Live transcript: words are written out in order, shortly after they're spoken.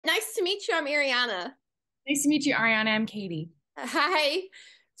Nice to meet you. I'm Ariana. Nice to meet you, Ariana. I'm Katie. Hi.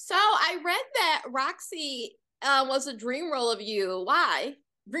 So I read that Roxie was a dream role of you. Why?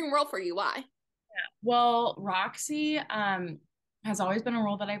 Dream role for you. Why? Well, Roxy has always been a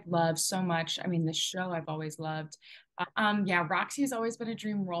role that I've loved so much. I mean, the show I've always loved. Yeah, Roxy has always been a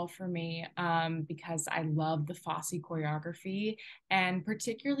dream role for me because I love the Fosse choreography and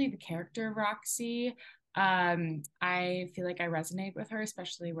particularly the character of Roxy. I feel like I resonate with her,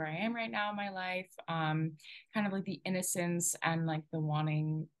 especially where I am right now in my life. Kind of like the innocence and like the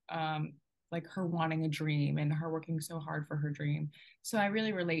wanting, like her wanting a dream and her working so hard for her dream. So I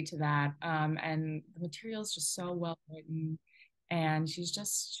really relate to that. And the material is just so well written, and she's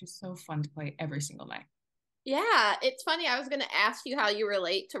so fun to play every single night. Yeah, it's funny. I was going to ask you how you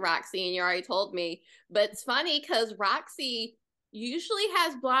relate to Roxie, and you already told me. But it's funny because Roxie usually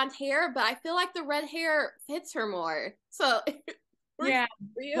has blonde hair, but I feel like the red hair fits her more. So, works Yeah.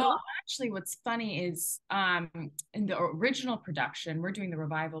 for Well, you. actually, what's funny is in the original production, we're doing the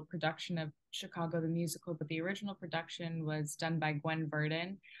revival production of Chicago the musical, but the original production was done by Gwen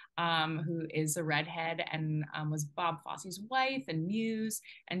Verdon, who is a redhead and was Bob Fosse's wife and muse,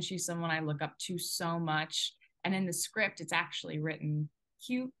 and she's someone I look up to so much. And in the script, it's actually written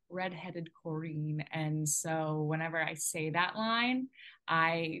cute redheaded Corrine, and so whenever I say that line,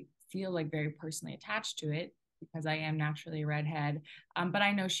 I feel like very personally attached to it because I am naturally a redhead. But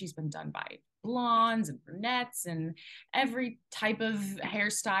I know she's been done by blondes and brunettes and every type of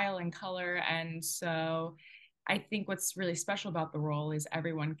hairstyle and color. And so I think what's really special about the role is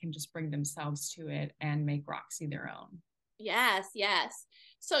everyone can just bring themselves to it and make Roxy their own. Yes, yes.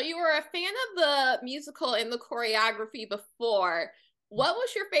 So you were a fan of the musical and the choreography before. What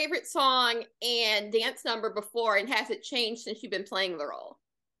was your favorite song and dance number before, and has it changed since you've been playing the role?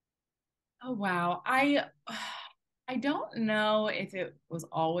 Oh wow. I don't know if it was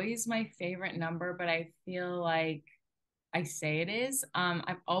always my favorite number, but I feel like I say it is.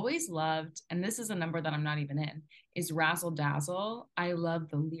 I've always loved, and this is a number that I'm not even in, is Razzle Dazzle. I love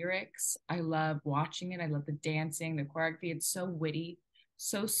the lyrics. I love watching it. I love the dancing, the choreography. It's so witty,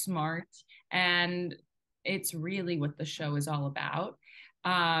 so smart, and it's really what the show is all about.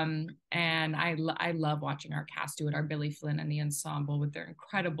 And I love watching our cast do it, our Billy Flynn and the ensemble with their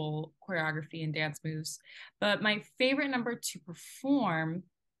incredible choreography and dance moves. But my favorite number to perform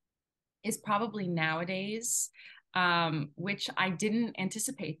is probably nowadays, which I didn't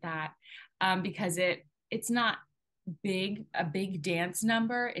anticipate that because it's not a big dance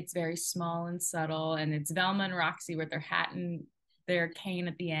number. It's very small and subtle, and it's Velma and Roxy with their hat and their cane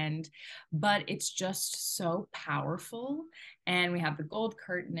at the end, but it's just so powerful. And we have the gold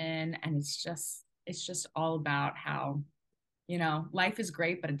curtain in, and it's just all about how life is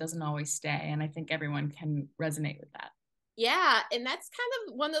great, but it doesn't always stay. And I think everyone can resonate with that. Yeah, and that's kind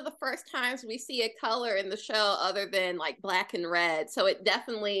of one of the first times we see a color in the show other than like black and red. So it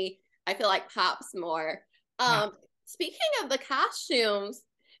definitely, I feel like, pops more. Yeah. Um, Speaking of the costumes,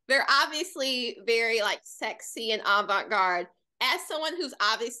 they're obviously very like sexy and avant-garde. As someone who's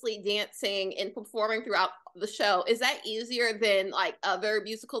obviously dancing and performing throughout the show, is that easier than like other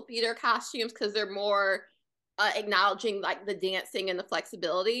musical theater costumes because they're more acknowledging like the dancing and the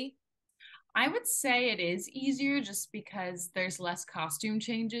flexibility? I would say it is easier just because there's less costume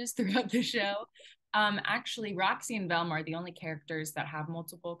changes throughout the show. Actually, Roxy and Velma are the only characters that have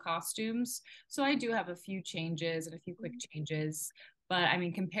multiple costumes. So I do have a few changes and a few quick changes. But I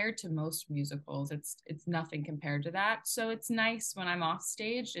mean, compared to most musicals, it's nothing compared to that. So it's nice when I'm off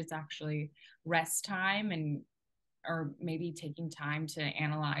stage. It's actually rest time and or maybe taking time to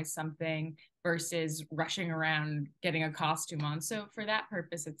analyze something versus rushing around getting a costume on. So for that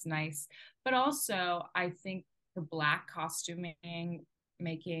purpose, it's nice. But also, I think the black costuming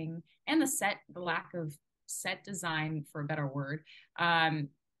making and the lack of set design, for a better word,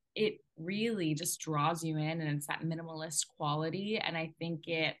 it really just draws you in, and it's that minimalist quality. And I think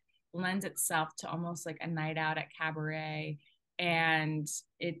it lends itself to almost like a night out at cabaret, and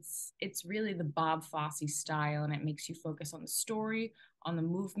it's really the Bob Fosse style, and it makes you focus on the story, on the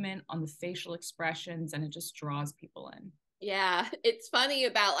movement, on the facial expressions, and it just draws people in. Yeah, it's funny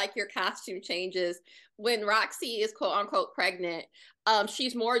about like your costume changes. When Roxy is quote unquote pregnant,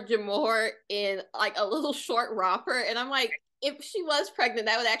 she's more demure in like a little short romper. And I'm like, if she was pregnant,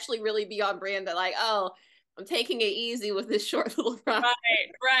 that would actually really be on brand that like, oh, I'm taking it easy with this short little romper.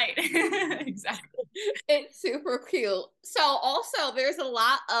 Right, right. Exactly. It's super cute. So also there's a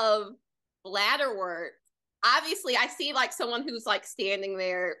lot of ladder work. Obviously, I see like someone who's like standing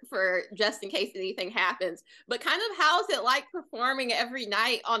there for just in case anything happens. But kind of how is it like performing every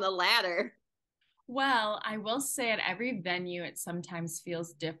night on a ladder? Well, I will say at every venue, it sometimes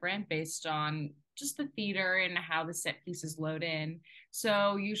feels different based on just the theater and how the set pieces load in.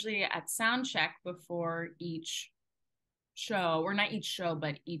 So usually at sound check before each show, or not each show,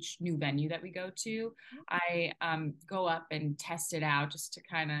 but each new venue that we go to, I go up and test it out just to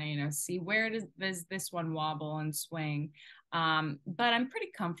kind of, see where does this one wobble and swing. But I'm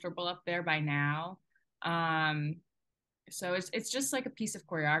pretty comfortable up there by now. Um, so it's just like a piece of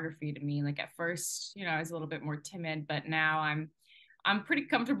choreography to me. Like at first, I was a little bit more timid, but now I'm pretty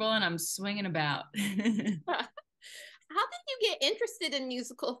comfortable and I'm swinging about. How did you get interested in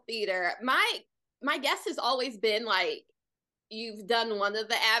musical theater? My guess has always been like you've done one of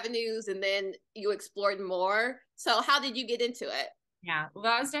the avenues and then you explored more. So how did you get into it? Yeah, well,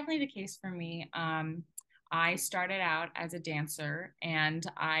 that was definitely the case for me. I started out as a dancer and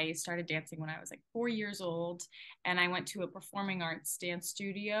I started dancing when I was like 4 years old. And I went to a performing arts dance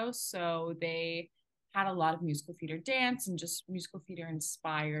studio. So they had a lot of musical theater dance and just musical theater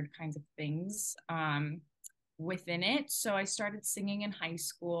inspired kinds of things within it. So I started singing in high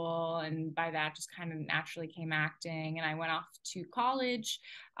school. And by that, just kind of naturally came acting. And I went off to college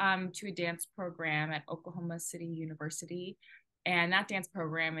to a dance program at Oklahoma City University, and that dance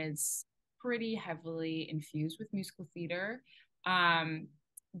program is pretty heavily infused with musical theater. Um,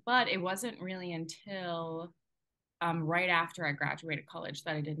 but it wasn't really until right after I graduated college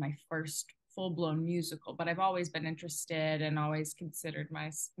that I did my first full blown musical. But I've always been interested and always considered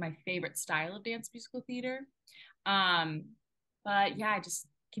my favorite style of dance musical theater. Um, but yeah, I just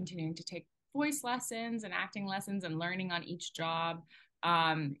continuing to take voice lessons and acting lessons and learning on each job.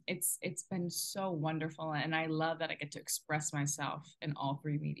 It's been so wonderful, and I love that I get to express myself in all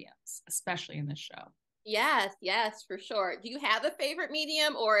three mediums, especially in this show. Yes, yes, for sure. Do you have a favorite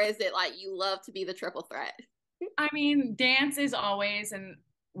medium or is it like you love to be the triple threat? I mean, dance is always and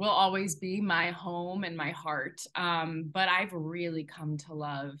will always be my home and my heart. But I've really come to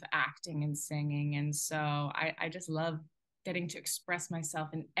love acting and singing, and so I just love getting to express myself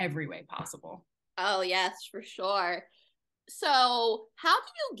in every way possible. Oh, yes, for sure. So, how do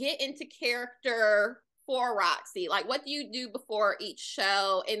you get into character for Roxie? Like, what do you do before each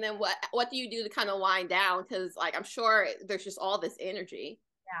show, and then what do you do to kind of wind down? Because, like, I'm sure there's just all this energy.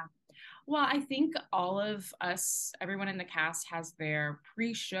 Yeah. Well, I think all of us, everyone in the cast has their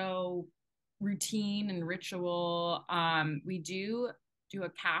pre-show routine and ritual. We do a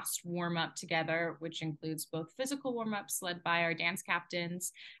cast warm up together, which includes both physical warm ups led by our dance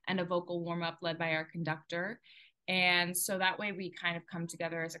captains and a vocal warm up led by our conductor. And so that way we kind of come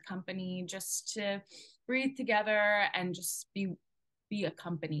together as a company just to breathe together and just be a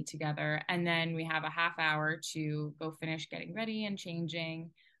company together. And then we have a half hour to go finish getting ready and changing.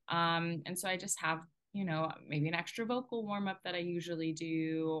 And so I just have, maybe an extra vocal warm up that I usually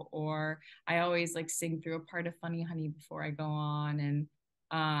do, or I always like sing through a part of Funny Honey before I go on.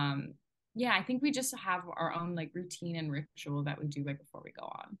 And yeah, I think we just have our own like routine and ritual that we do right before we go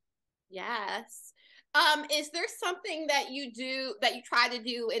on. Yes. Is there something that you do that you try to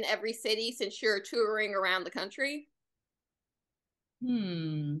do in every city since you're touring around the country?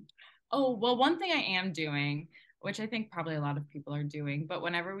 Hmm. Oh, well, one thing I am doing, which I think probably a lot of people are doing, but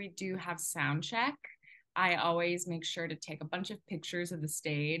whenever we do have sound check, I always make sure to take a bunch of pictures of the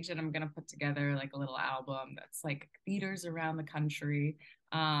stage, and I'm gonna put together like a little album that's like theaters around the country.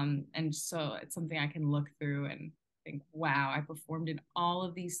 And so it's something I can look through and think, wow, I performed in all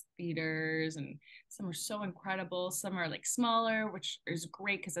of these theaters, and some are so incredible. Some are like smaller, which is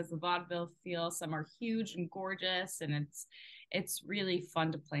great because it's a vaudeville feel. Some are huge and gorgeous, and it's really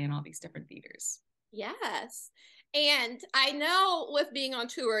fun to play in all these different theaters. Yes. And I know with being on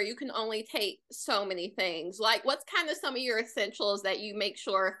tour, you can only take so many things. Like, what's kind of some of your essentials that you make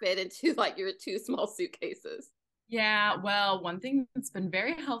sure fit into like your two small suitcases? Yeah, well, one thing that's been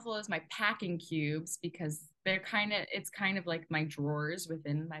very helpful is my packing cubes because it's kind of like my drawers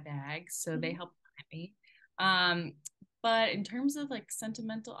within my bag, so they Mhm. help me. Um, but in terms of like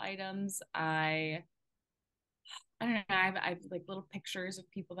sentimental items, I don't know, I have like little pictures of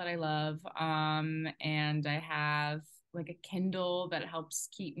people that I love, and I have like a Kindle that helps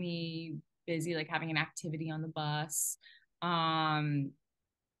keep me busy, like having an activity on the bus. Um,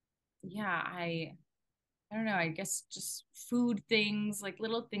 yeah, I don't know. I guess just food things, like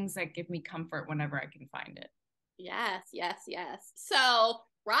little things that give me comfort whenever I can find it. Yes, yes, yes. So,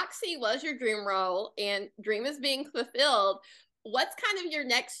 Roxy was your dream role, and dream is being fulfilled. What's kind of your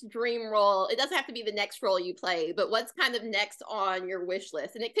next dream role? It doesn't have to be the next role you play, but what's kind of next on your wish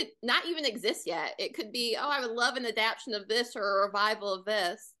list? And it could not even exist yet. It could be, oh, I would love an adaptation of this or a revival of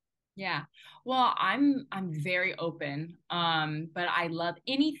this. Yeah. Well, I'm very open. But I love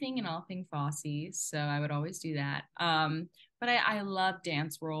anything and all thing Fosse, so I would always do that. But I love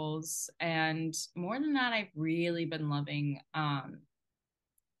dance roles, and more than that, I've really been loving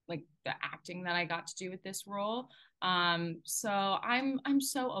like the acting that I got to do with this role. So I'm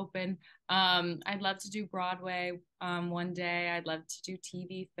so open. I'd love to do Broadway one day. I'd love to do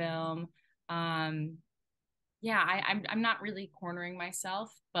TV, film. Um, yeah, I'm not really cornering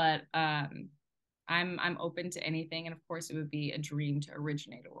myself, but I'm open to anything, and of course, it would be a dream to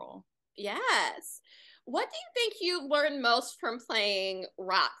originate a role. Yes. What do you think you learned most from playing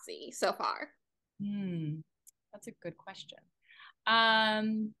Roxie so far? Hmm, that's a good question.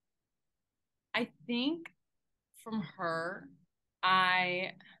 Um, I think from her,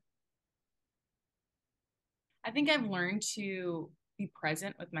 I I think I've learned to be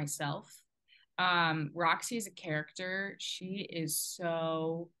present with myself. Roxie is a character. She is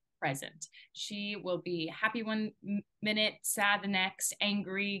so present. She will be happy one minute, sad the next,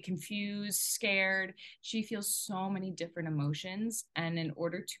 angry, confused, scared. She feels so many different emotions. And in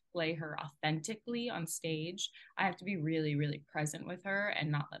order to play her authentically on stage, I have to be really, really present with her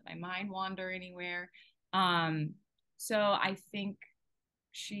and not let my mind wander anywhere. Um, so I think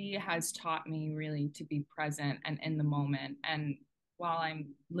she has taught me really to be present and in the moment. And while I'm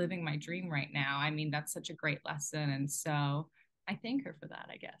living my dream right now, I mean, that's such a great lesson. And so I thank her for that,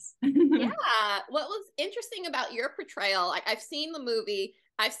 I guess. Yeah. What was interesting about your portrayal, like I've seen the movie,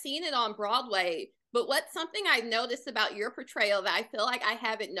 I've seen it on Broadway, but what's something I noticed about your portrayal that I feel like I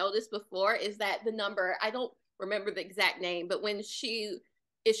haven't noticed before is that the number, I don't remember the exact name, but when she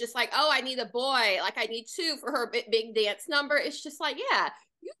is just like, oh, I need a boy, like I need two for her big dance number, it's just like, yeah,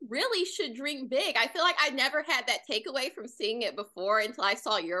 you really should dream big. I feel like I never had that takeaway from seeing it before until I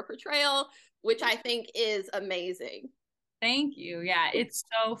saw your portrayal, which I think is amazing. Thank you. Yeah, it's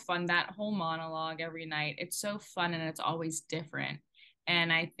so fun. That whole monologue every night, it's so fun and it's always different.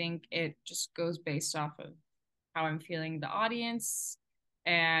 And I think it just goes based off of how I'm feeling the audience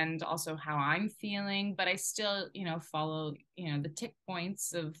and also how I'm feeling. But I still, follow, the tick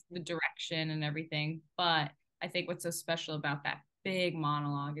points of the direction and everything. But I think what's so special about that big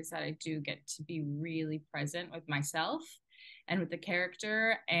monologue is that I do get to be really present with myself and with the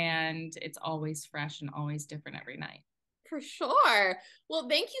character. And it's always fresh and always different every night. For sure. Well,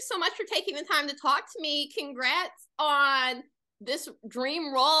 thank you so much for taking the time to talk to me. Congrats on this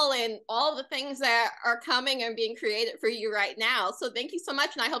dream role and all the things that are coming and being created for you right now. So, thank you so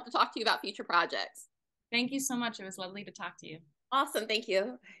much. And I hope to talk to you about future projects. Thank you so much. It was lovely to talk to you. Awesome. Thank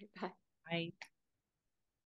you. Bye. Bye.